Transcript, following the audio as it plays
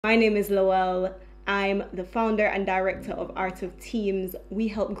My name is Loell. I'm the founder and director of Art of Teams. We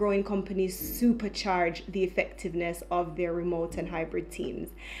help growing companies supercharge the effectiveness of their remote and hybrid teams.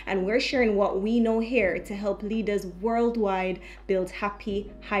 And we're sharing what we know here to help leaders worldwide build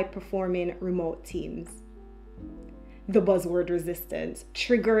happy, high-performing remote teams. The buzzword resistance,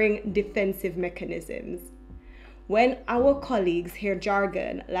 triggering defensive mechanisms. When our colleagues hear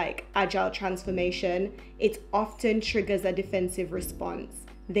jargon like agile transformation, it often triggers a defensive response.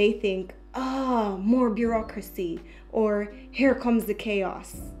 They think, more bureaucracy, or here comes the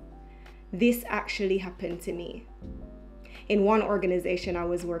chaos. This actually happened to me. In one organization I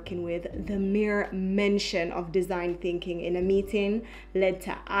was working with, the mere mention of design thinking in a meeting led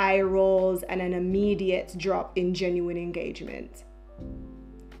to eye rolls and an immediate drop in genuine engagement.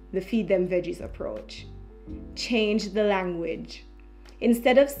 The feed them veggies approach. Change the language.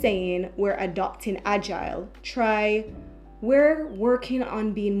 Instead of saying we're adopting agile, try we're working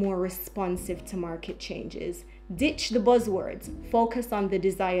on being more responsive to market changes. Ditch the buzzwords. Focus on the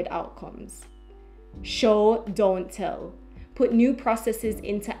desired outcomes. Show, don't tell. Put new processes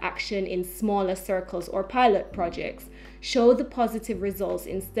into action in smaller circles or pilot projects. Show the positive results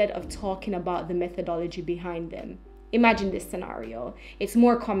instead of talking about the methodology behind them. Imagine this scenario. It's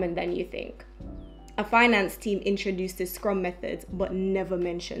more common than you think. A finance team introduces Scrum methods but never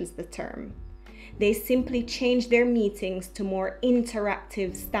mentions the term. They simply change their meetings to more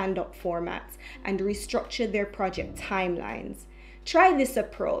interactive stand-up formats and restructure their project timelines. Try this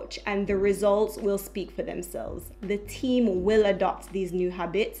approach and the results will speak for themselves. The team will adopt these new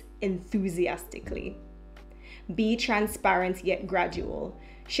habits enthusiastically. Be transparent yet gradual.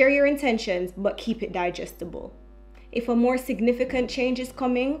 Share your intentions but keep it digestible. If a more significant change is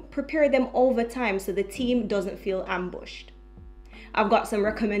coming, prepare them over time so the team doesn't feel ambushed. I've got some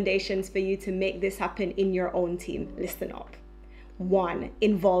recommendations for you to make this happen in your own team. Listen up. 1.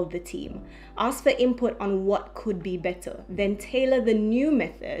 Involve the team. Ask for input on what could be better. Then tailor the new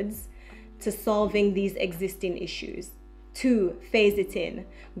methods to solving these existing issues. 2. Phase it in.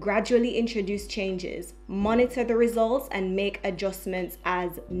 Gradually introduce changes. Monitor the results and make adjustments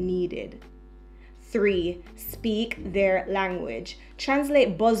as needed. 3. Speak their language.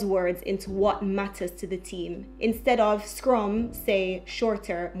 Translate buzzwords into what matters to the team. Instead of Scrum, say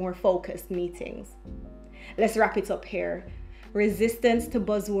shorter, more focused meetings. Let's wrap it up here. Resistance to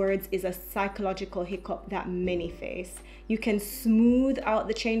buzzwords is a psychological hiccup that many face. You can smooth out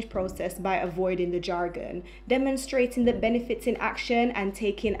the change process by avoiding the jargon, demonstrating the benefits in action, and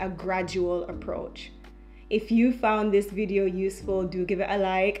taking a gradual approach. If you found this video useful, do give it a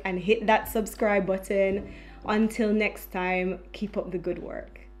like and hit that subscribe button. Until next time, keep up the good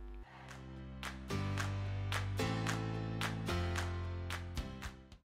work.